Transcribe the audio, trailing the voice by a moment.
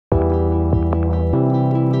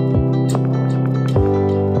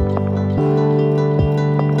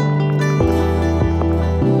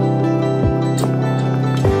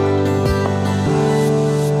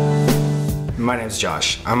name's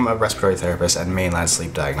Josh. I'm a respiratory therapist at Mainland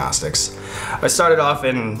Sleep Diagnostics. I started off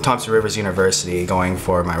in Thompson Rivers University going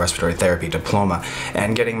for my respiratory therapy diploma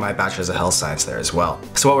and getting my bachelor's of health science there as well.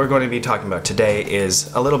 So what we're going to be talking about today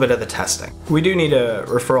is a little bit of the testing. We do need a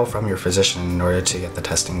referral from your physician in order to get the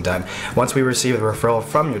testing done. Once we receive the referral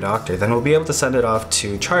from your doctor, then we'll be able to send it off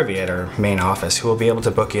to Charvy at our main office, who will be able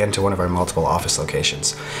to book you into one of our multiple office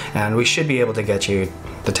locations. And we should be able to get you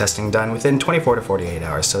the testing done within 24 to 48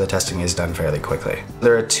 hours, so the testing is done fairly quickly.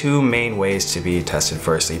 There are two main ways to be tested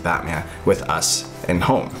for sleep apnea with us in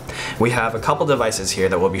home. We have a couple devices here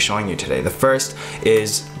that we'll be showing you today. The first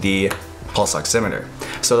is the pulse oximeter.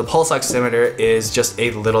 So the pulse oximeter is just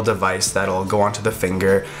a little device that'll go onto the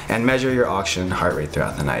finger and measure your oxygen and heart rate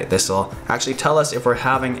throughout the night. This will actually tell us if we're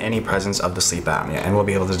having any presence of the sleep apnea, and we'll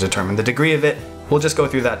be able to determine the degree of it. We'll just go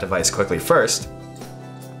through that device quickly first.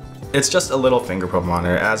 It's just a little finger probe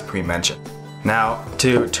monitor, as pre-mentioned. Now,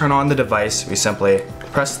 to turn on the device, we simply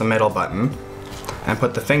press the middle button and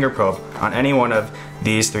put the finger probe on any one of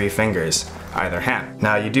these three fingers, either hand.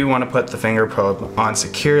 Now, you do want to put the finger probe on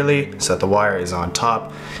securely so that the wire is on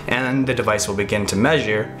top, and the device will begin to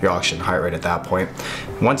measure your oxygen heart rate at that point.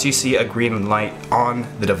 Once you see a green light on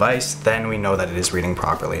the device, then we know that it is reading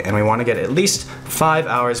properly, and we want to get at least 5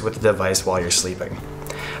 hours with the device while you're sleeping.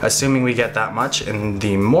 Assuming we get that much in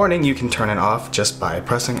the morning, you can turn it off just by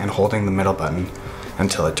pressing and holding the middle button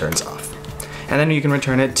until it turns off. And then you can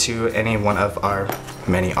return it to any one of our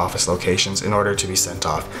many office locations in order to be sent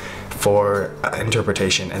off for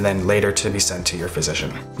interpretation and then later to be sent to your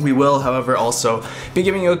physician. We will, however, also be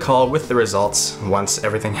giving you a call with the results once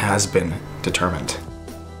everything has been determined.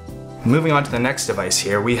 Moving on to the next device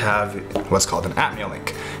here, we have what's called an Apnea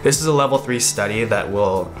link. This is a level 3 study that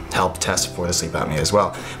will help test for the sleep apnea as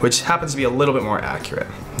well, which happens to be a little bit more accurate.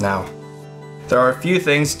 Now, there are a few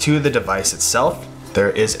things to the device itself. There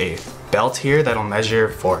is a belt here that'll measure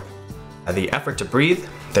for the effort to breathe.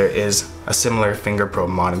 There is a similar finger probe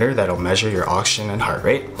monitor that'll measure your oxygen and heart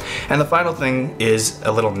rate. And the final thing is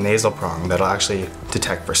a little nasal prong that'll actually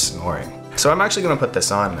detect for snoring. So I'm actually going to put this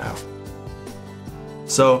on now.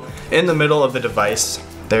 So in the middle of the device,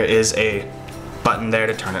 there is a button there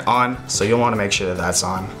to turn it on, so you'll want to make sure that that's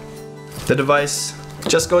on. The device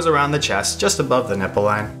just goes around the chest, just above the nipple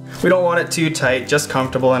line. We don't want it too tight, just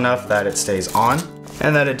comfortable enough that it stays on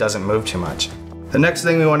and that it doesn't move too much. The next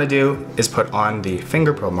thing we want to do is put on the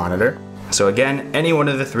finger probe monitor. So again, any one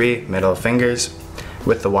of the three middle fingers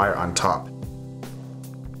with the wire on top.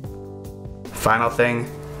 Final thing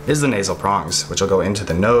is the nasal prongs, which will go into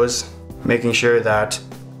the nose, making sure that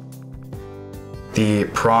the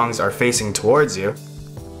prongs are facing towards you,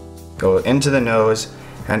 go into the nose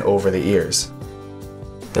and over the ears.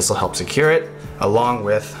 This will help secure it along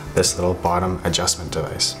with this little bottom adjustment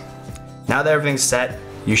device. Now that everything's set,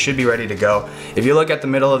 you should be ready to go. If you look at the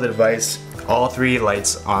middle of the device, all three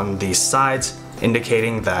lights on the sides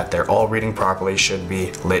indicating that they're all reading properly should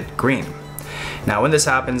be lit green. Now when this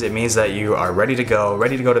happens, it means that you are ready to go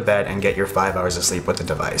to bed and get your 5 hours of sleep with the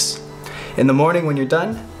device. In the morning when you're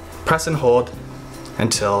done, press and hold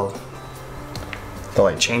until the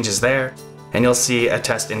light changes there, and you'll see a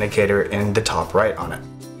test indicator in the top right on it.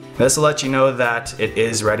 This will let you know that it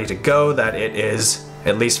is ready to go, that it is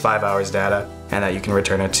at least 5 hours data, and that you can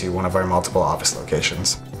return it to one of our multiple office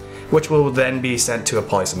locations, which will then be sent to a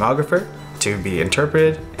polysomnographer to be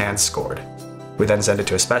interpreted and scored. We then send it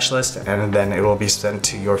to a specialist, and then it will be sent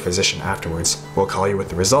to your physician afterwards. We'll call you with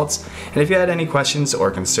the results, and if you had any questions or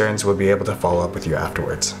concerns, we'll be able to follow up with you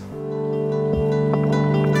afterwards.